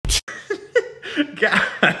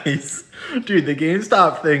Guys, dude, the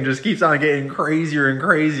GameStop thing just keeps on getting crazier and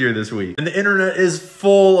crazier this week. And the internet is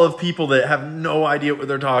full of people that have no idea what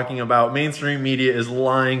they're talking about. Mainstream media is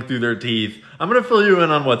lying through their teeth. I'm gonna fill you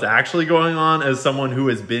in on what's actually going on as someone who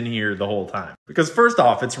has been here the whole time. Because first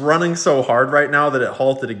off, it's running so hard right now that it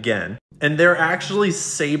halted again. And they're actually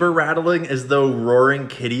saber rattling as though Roaring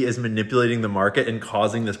Kitty is manipulating the market and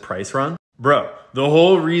causing this price run. Bro, the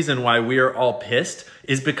whole reason why we are all pissed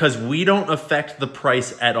is because we don't affect the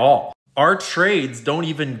price at all. Our trades don't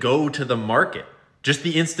even go to the market. Just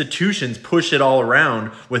the institutions push it all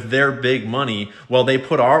around with their big money while they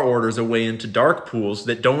put our orders away into dark pools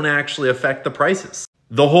that don't actually affect the prices.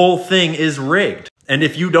 The whole thing is rigged. And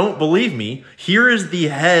if you don't believe me, here is the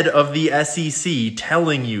head of the SEC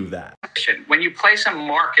telling you that. When you place a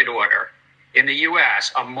market order in the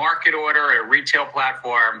US, a market order at a retail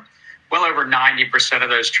platform, well over 90% of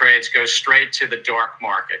those trades go straight to the dark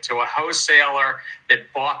market, to a wholesaler that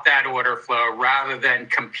bought that order flow rather than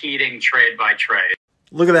competing trade by trade.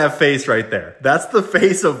 Look at that face right there. That's the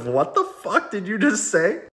face of what the fuck did you just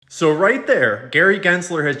say? So right there, Gary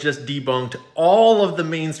Gensler has just debunked all of the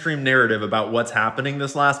mainstream narrative about what's happening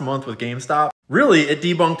this last month with GameStop. Really, it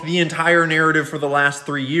debunked the entire narrative for the last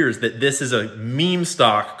 3 years that this is a meme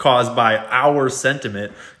stock caused by our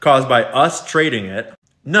sentiment, caused by us trading it.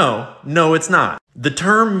 No, it's not. The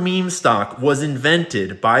term meme stock was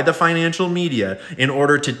invented by the financial media in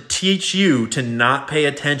order to teach you to not pay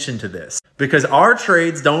attention to this, because our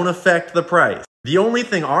trades don't affect the price. The only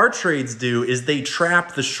thing our trades do is they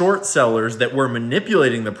trap the short sellers that were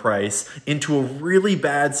manipulating the price into a really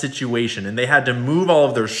bad situation, and they had to move all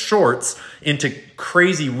of their shorts into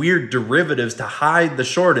crazy weird derivatives to hide the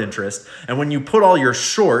short interest. And when you put all your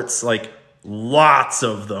shorts, like lots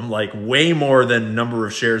of them, like way more than the number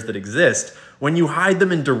of shares that exist, when you hide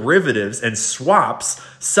them in derivatives and swaps,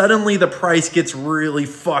 suddenly the price gets really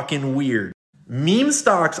fucking weird. Meme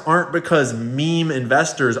stocks aren't because meme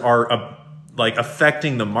investors are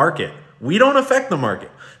affecting the market. We don't affect the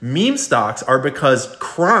market. Meme stocks are because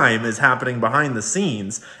crime is happening behind the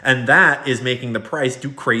scenes, and that is making the price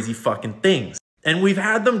do crazy fucking things. And we've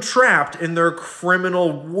had them trapped in their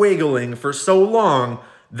criminal wiggling for so long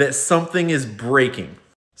that something is breaking.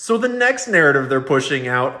 So the next narrative they're pushing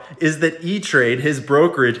out is that E-Trade, his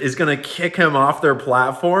brokerage, is going to kick him off their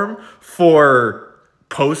platform for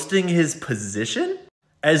posting his position?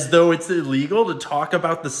 As though it's illegal to talk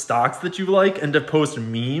about the stocks that you like and to post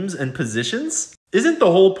memes and positions? Isn't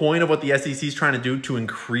the whole point of what the SEC is trying to do to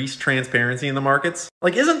increase transparency in the markets?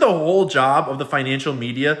 Like, isn't the whole job of the financial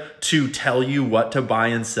media to tell you what to buy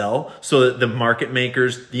and sell so that the market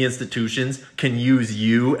makers, the institutions, can use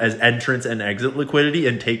you as entrance and exit liquidity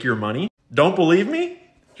and take your money? Don't believe me?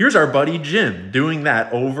 Here's our buddy Jim doing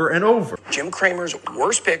that over and over. Jim Cramer's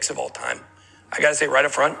worst picks of all time. I gotta say right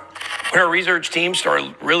up front, when our research team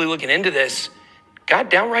started really looking into this, got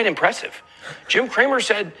downright impressive. Jim Cramer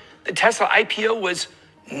said the Tesla IPO was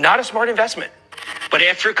not a smart investment. But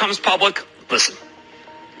after it comes public, listen,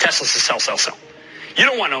 Tesla's a sell. You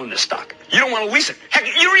don't want to own this stock. You don't want to lease it. Heck,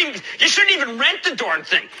 you shouldn't even rent the darn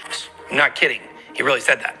thing. I'm not kidding. He really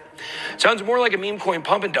said that. Sounds more like a meme coin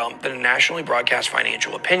pump and dump than a nationally broadcast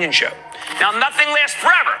financial opinion show. Now, nothing lasts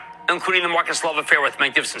forever, including the market's love affair with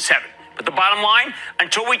Magnificent Seven. But the bottom line,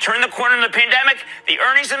 until we turn the corner in the pandemic, the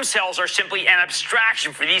earnings themselves are simply an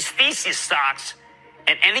abstraction for these thesis stocks.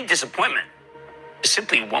 And any disappointment is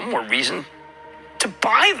simply one more reason to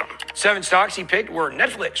buy them. 7 stocks he picked were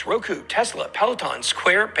Netflix, Roku, Tesla, Peloton,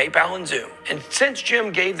 Square, PayPal, and Zoom. And since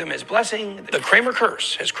Jim gave them his blessing, the Cramer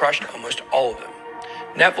curse has crushed almost all of them.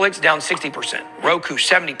 Netflix down 60%, Roku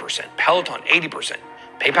 70%, Peloton 80%,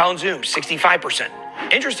 PayPal and Zoom 65%.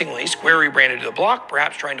 Interestingly, Square rebranded to the block,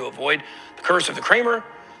 perhaps trying to avoid the curse of the Cramer,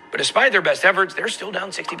 but despite their best efforts, they're still down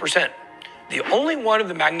 60%. The only one of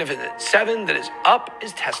the Magnificent Seven that is up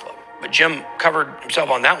is Tesla. But Jim covered himself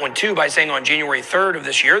on that one too by saying on January 3rd of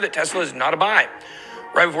this year that Tesla is not a buy,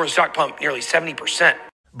 right before the stock pumped nearly 70%.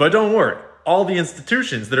 But don't worry, all the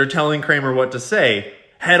institutions that are telling Cramer what to say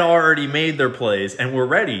had already made their plays and were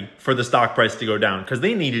ready for the stock price to go down because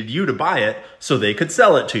they needed you to buy it so they could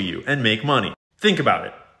sell it to you and make money. Think about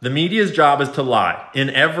it. The media's job is to lie in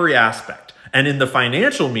every aspect. And in the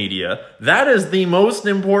financial media, that is the most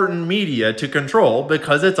important media to control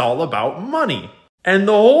because it's all about money. And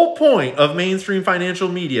the whole point of mainstream financial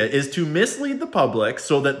media is to mislead the public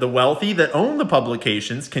so that the wealthy that own the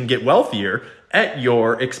publications can get wealthier at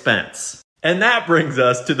your expense. And that brings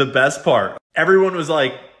us to the best part. Everyone was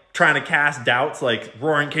like trying to cast doubts like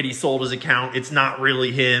Roaring Kitty sold his account. It's not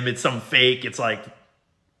really him. It's some fake. It's like,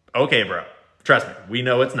 okay, bro. Trust me, we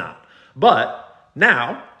know it's not. But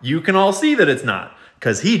Now, you can all see that it's not,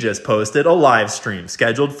 because he just posted a live stream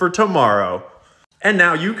scheduled for tomorrow. And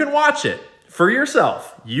now you can watch it for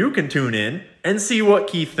yourself. You can tune in and see what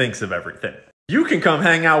Keith thinks of everything. You can come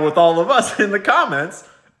hang out with all of us in the comments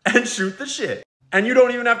and shoot the shit. And you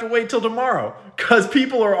don't even have to wait till tomorrow, because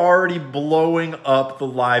people are already blowing up the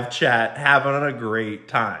live chat, having a great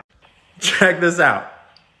time. Check this out.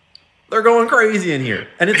 They're going crazy in here,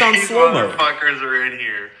 and it's on slow mode. These motherfuckers are in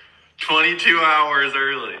here 22 hours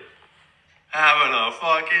early, having a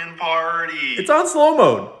fucking party. It's on slow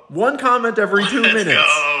mode. One comment every 2 minutes.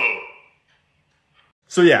 Go.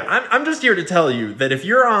 So yeah, I'm just here to tell you that if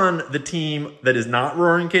you're on the team that is not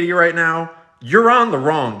Roaring Kitty right now, you're on the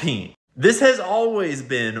wrong team. This has always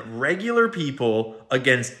been regular people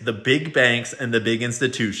against the big banks and the big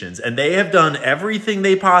institutions, and they have done everything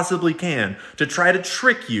they possibly can to try to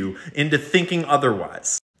trick you into thinking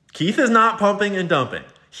otherwise. Keith is not pumping and dumping.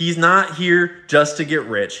 He's not here just to get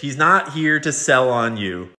rich. He's not here to sell on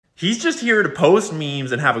you. He's just here to post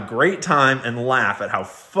memes and have a great time and laugh at how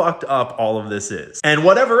fucked up all of this is. And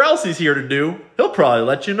whatever else he's here to do, he'll probably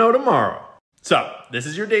let you know tomorrow. So, this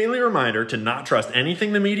is your daily reminder to not trust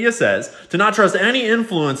anything the media says, to not trust any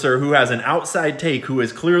influencer who has an outside take who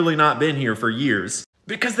has clearly not been here for years,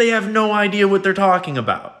 because they have no idea what they're talking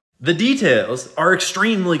about. The details are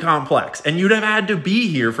extremely complex, and you'd have had to be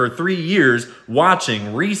here for 3 years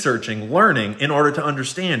watching, researching, learning in order to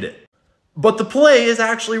understand it. But the play is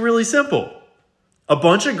actually really simple. A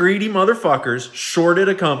bunch of greedy motherfuckers shorted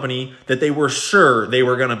a company that they were sure they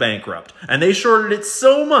were going to bankrupt. And they shorted it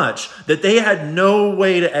so much that they had no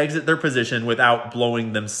way to exit their position without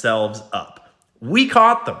blowing themselves up. We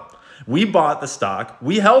caught them. We bought the stock,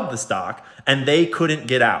 we held the stock, and they couldn't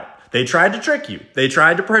get out. They tried to trick you. They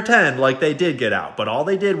tried to pretend like they did get out, but all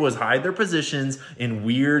they did was hide their positions in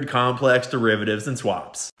weird, complex derivatives and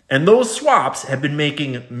swaps. And those swaps have been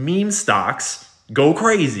making meme stocks go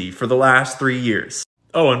crazy for the last 3 years.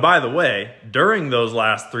 Oh, and by the way, during those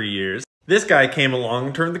last 3 years, this guy came along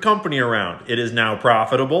and turned the company around. It is now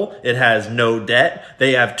profitable. It has no debt.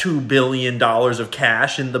 They have $2 billion of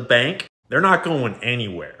cash in the bank. They're not going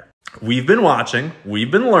anywhere. We've been watching,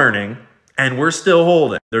 we've been learning, and we're still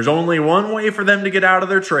holding. There's only one way for them to get out of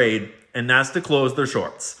their trade, and that's to close their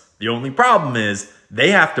shorts. The only problem is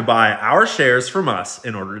they have to buy our shares from us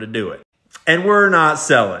in order to do it. And we're not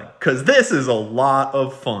selling, because this is a lot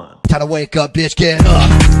of fun. Time to wake up, bitch, get up.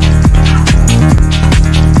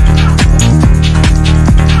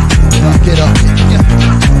 Get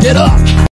up. Get up.